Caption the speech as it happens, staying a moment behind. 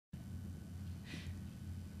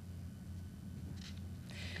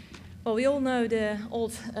Well, we all know the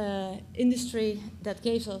old industry that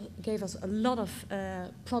gave us a lot of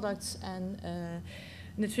products and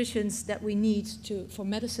nutritions that we need for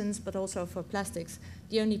medicines, but also for plastics.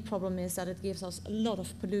 The only problem is that it gives us a lot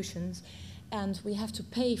of pollutions, and we have to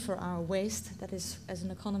pay for our waste. That is, as an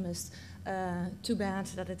economist, too bad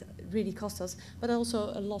that it really costs us, but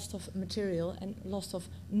also a loss of material and loss of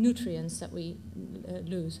nutrients that we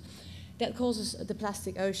lose. That causes the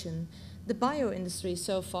plastic ocean. The bio industry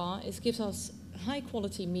so far gives us high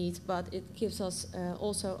quality meat, but it gives us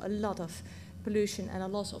also a lot of pollution and a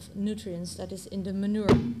loss of nutrients that is in the manure.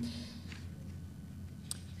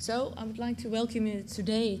 So I would like to welcome you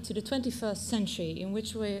today to the 21st century, in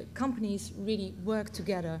which companies really work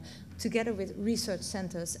together with research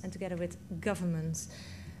centers and together with governments.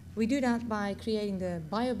 We do that by creating the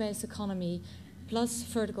bio-based economy plus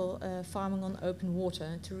vertical farming on open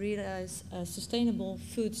water to realize sustainable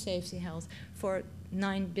food safety health for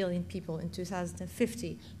 9 billion people in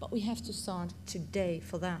 2050. But we have to start today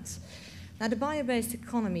for that. Now, the bio-based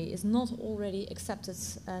economy is not already accepted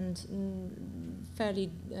and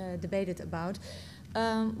fairly debated about.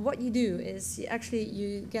 What you do is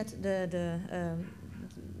you get the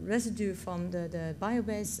residue from the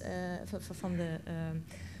bio-based, from the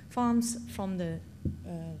farms, from the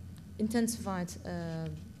intensified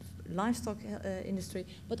livestock industry,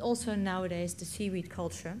 but also nowadays the seaweed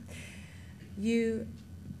culture. You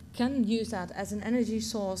can use that as an energy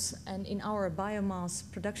source, and in our biomass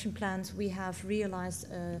production plant we have realized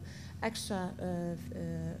extra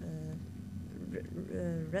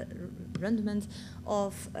rendement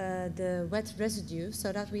of the wet residue,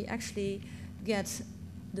 so that we actually get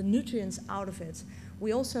the nutrients out of it.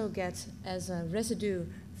 We also get as a residue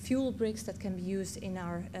fuel bricks that can be used in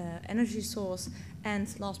our energy source, and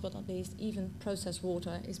last but not least, even processed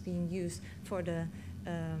water is being used for the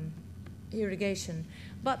irrigation.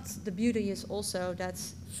 But the beauty is also that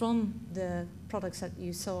from the products that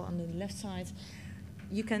you saw on the left side,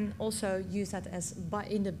 you can also use that as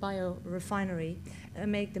in the biorefinery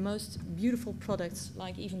and make the most beautiful products,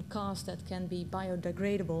 like even cars that can be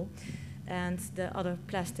biodegradable, and the other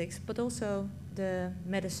plastics, but also the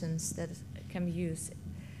medicines that can be used.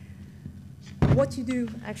 What you do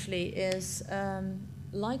actually is,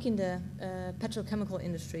 like in the petrochemical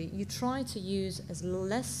industry, you try to use as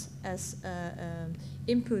less as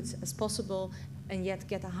inputs as possible and yet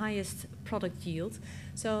get the highest product yield.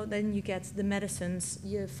 So then you get the medicines,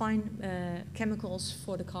 you find chemicals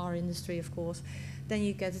for the car industry, of course. Then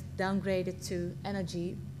you get downgraded to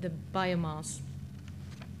energy, the biomass.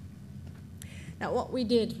 Now what we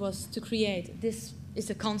did was to create, this is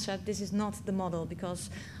the concept, this is not the model, because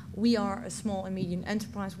we are a small and medium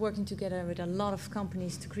enterprise working together with a lot of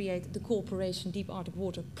companies to create the Cooperation Deep Arctic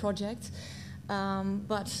Water project.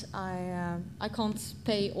 But I can't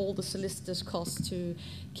pay all the solicitors' costs to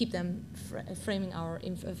keep them framing our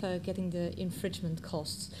getting the infringement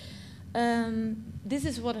costs. This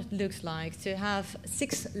is what it looks like to have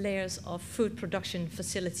 6 layers of food production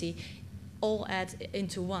facility all add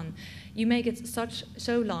into one. You make it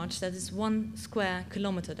so large that it's 1 square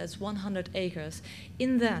kilometer, that's 100 acres.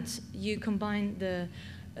 In that, you combine the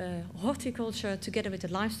horticulture together with the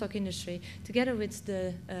livestock industry, together with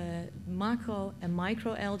the macro and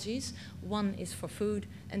micro algae. One is for food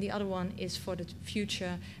and the other one is for the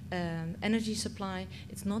future energy supply.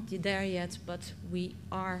 It's not there yet, but we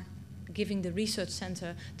are giving the research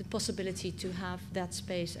center the possibility to have that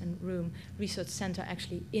space and room, research center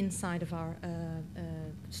actually inside of our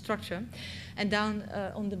structure. And down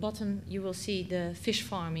on the bottom you will see the fish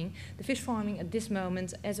farming. The fish farming at this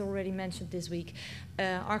moment, as already mentioned this week,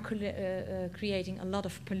 are creating a lot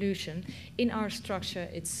of pollution. In our structure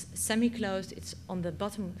it's semi-closed, it's on the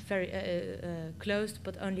bottom very closed,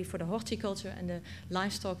 but only for the horticulture, and the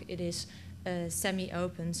livestock it is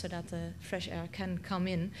semi-open so that the fresh air can come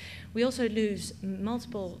in. We also lose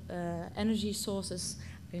multiple energy sources.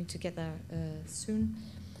 I'm going to get there soon.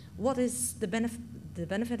 What is the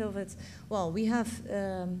benefit of it? Well, we have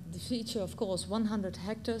the feature, of course, 100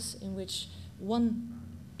 hectares in which one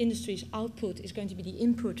industry's output is going to be the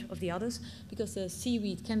input of the others, because the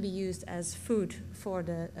seaweed can be used as food for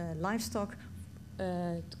the livestock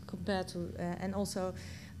compared to, and also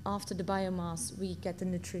after the biomass, we get the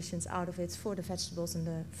nutritions out of it for the vegetables and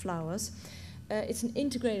the flowers. It's an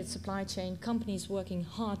integrated supply chain, companies working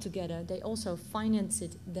hard together. They also finance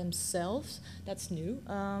it themselves. That's new,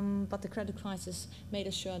 but the credit crisis made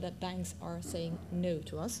us sure that banks are saying no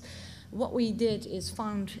to us. What we did is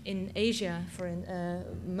found in Asia,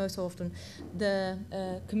 most often, the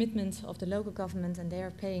commitment of the local government, and they are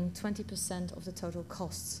paying 20% of the total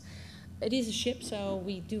costs. It is a ship, so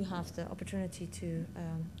we do have the opportunity to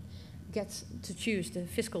get to choose the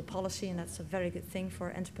fiscal policy, and that's a very good thing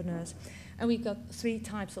for entrepreneurs. And we've got 3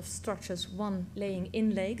 types of structures. One laying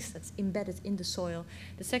in lakes, that's embedded in the soil.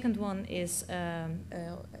 The second one is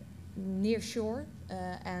near shore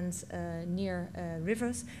and near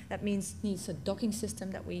rivers. That means needs a docking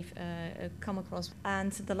system that we've come across.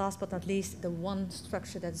 And the last but not least, the one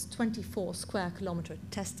structure that's 24 square kilometer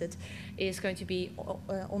tested is going to be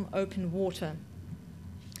on open water.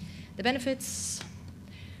 The benefits: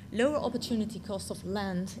 lower opportunity cost of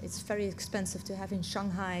land. It's very expensive to have in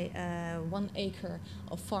Shanghai 1 acre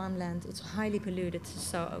of farmland. It's highly polluted,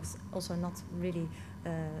 so it's also not really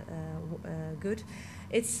good.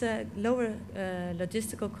 It's lower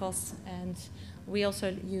logistical costs, and we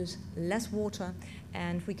also use less water,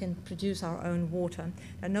 and we can produce our own water.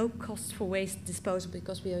 There are no costs for waste disposal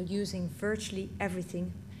because we are using virtually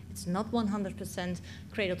everything. It's not 100%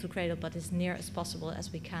 cradle to cradle, but as near as possible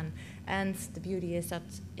as we can. And the beauty is that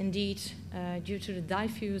indeed, due to the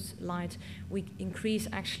diffuse light, we increase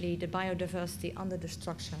actually the biodiversity under the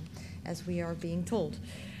structure, as we are being told.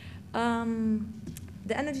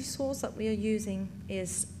 The energy source that we are using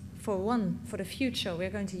is, for the future, we're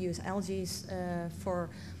going to use algae for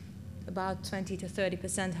about 20 to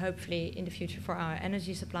 30%, hopefully, in the future for our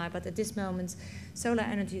energy supply. But at this moment, solar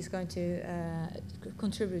energy is going to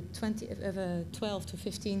contribute 12 to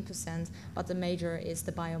 15%, but the major is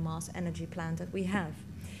the biomass energy plant that we have.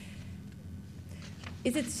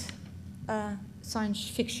 Is it science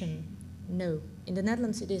fiction? No. In the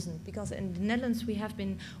Netherlands it isn't, because in the Netherlands we have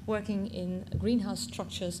been working in greenhouse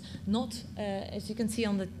structures, not, as you can see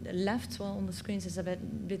on the left, well, on the screens it's a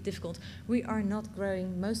bit difficult. We are not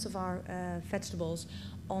growing most of our vegetables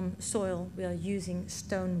on soil. We are using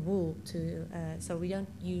stone wool, so we don't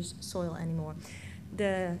use soil anymore.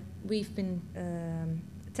 We've been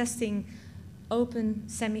testing open,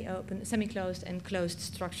 semi-open, semi-closed and closed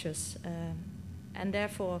structures. And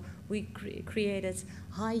therefore, we created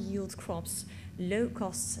high-yield crops, low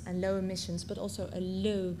costs and low emissions, but also a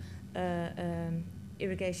low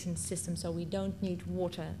irrigation system, so we don't need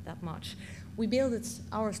water that much. We built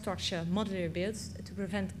our structure modular built to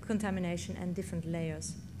prevent contamination and different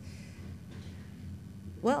layers.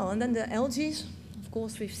 Well, and then the algae, of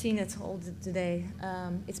course, we've seen it all today.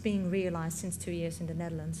 It's being realized since 2 years in the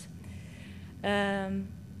Netherlands.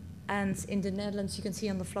 And in the Netherlands, you can see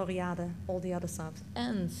on the Floriade all the other stuff.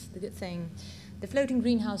 And the good thing, the floating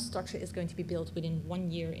greenhouse structure is going to be built within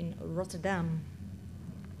 1 year in Rotterdam.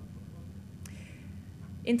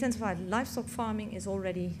 Intensified livestock farming is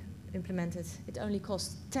already implemented. It only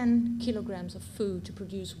costs 10 kilograms of food to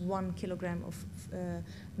produce 1 kilogram of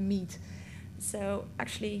meat. So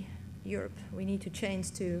actually, Europe, we need to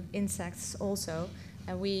change to insects also.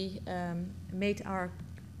 And we made our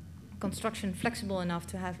construction flexible enough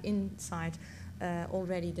to have inside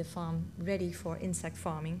already the farm ready for insect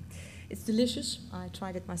farming. It's delicious. I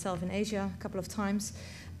tried it myself in Asia a couple of times,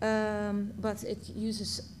 but it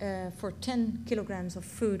uses for 10 kilograms of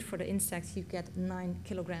food for the insects, you get 9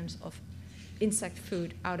 kilograms of insect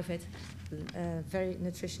food out of it. Very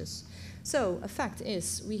nutritious. So a fact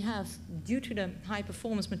is, we have, due to the high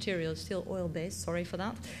performance material, still oil-based, sorry for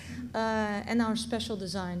that, and our special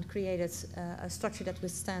design created a structure that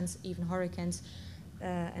withstands even hurricanes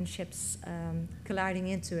and ships colliding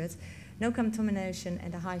into it. No contamination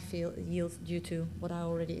and a high yield due to what I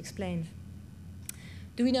already explained.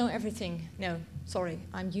 Do we know everything? No, sorry,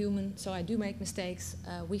 I'm human, so I do make mistakes.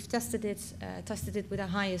 We've tested it with the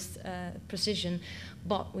highest precision,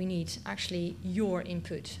 but we need actually your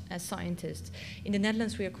input as scientists. In the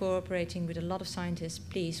Netherlands, we are cooperating with a lot of scientists.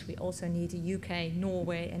 Please, we also need the UK,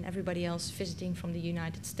 Norway, and everybody else visiting from the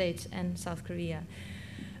United States and South Korea.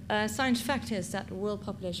 Science fact is that the world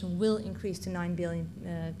population will increase to 9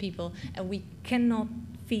 billion people, and we cannot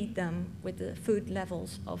feed them with the food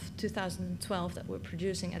levels of 2012 that we're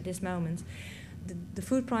producing at this moment. The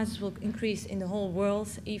food prices will increase in the whole world,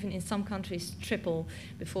 even in some countries triple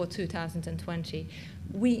before 2020.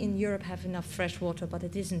 We in Europe have enough fresh water, but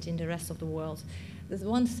it isn't in the rest of the world. The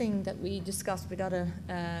one thing that we discussed with other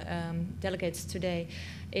delegates today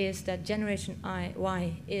is that Generation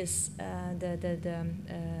Y is the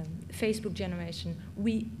Facebook generation.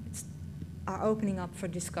 We are opening up for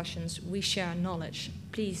discussions. We share knowledge.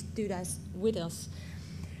 Please do that with us.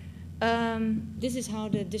 This is how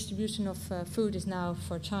the distribution of food is now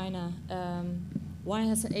for China. Why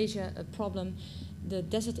has Asia a problem? The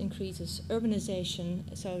desert increases,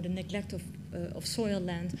 urbanization, so the neglect of soil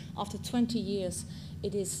land. After 20 years,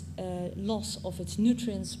 it is loss of its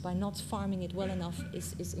nutrients by not farming it well enough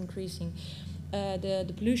is increasing.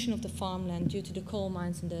 the pollution of the farmland due to the coal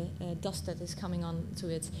mines and the dust that is coming onto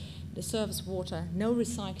it, the surface water, no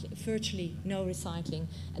recycling, virtually no recycling,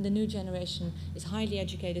 and the new generation is highly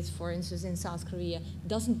educated, for instance, in South Korea,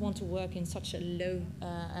 doesn't want to work in such a low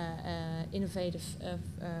innovative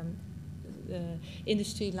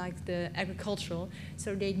industry like the agricultural,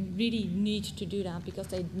 so they really need to do that because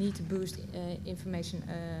they need to boost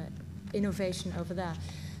innovation over there.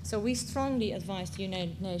 So we strongly advise the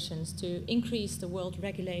United Nations to increase the world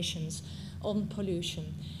regulations on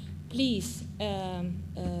pollution. Please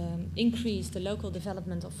increase the local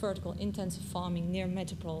development of vertical intensive farming near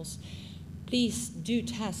metropoles. Please do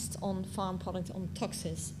tests on farm products, on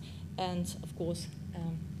toxins, and of course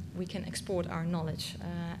we can export our knowledge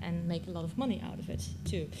and make a lot of money out of it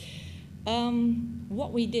too.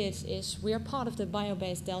 What we did is we are part of the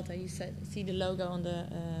Bio-Based Delta. You see the logo on the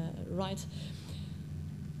right.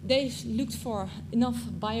 They looked for enough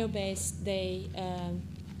bio-based. They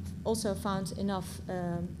also found enough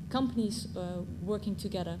companies working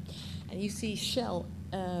together. And you see Shell,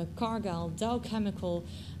 Cargill, Dow Chemical,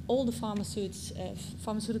 all the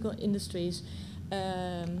pharmaceutical industries,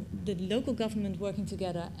 the local government working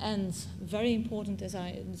together, and very important, as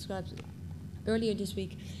I described earlier this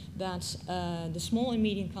week, that the small and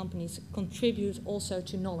medium companies contribute also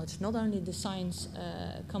to knowledge. Not only the science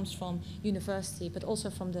comes from university, but also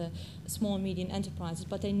from the small and medium enterprises,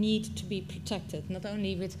 but they need to be protected, not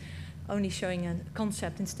only with only showing a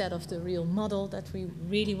concept instead of the real model that we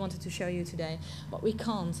really wanted to show you today, but we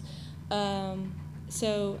can't.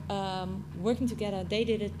 Working together, they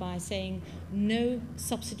did it by saying no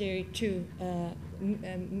subsidy to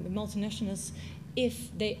multinationals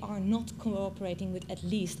if they are not cooperating with at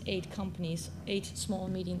least 8 companies, 8 small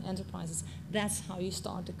and medium enterprises. That's how you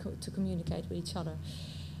start to communicate with each other.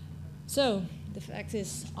 So the fact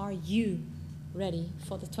is, are you ready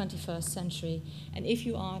for the 21st century? And if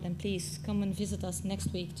you are, then please come and visit us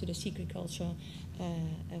next week to the secret culture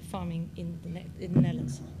farming in the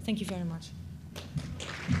Netherlands. Thank you very much.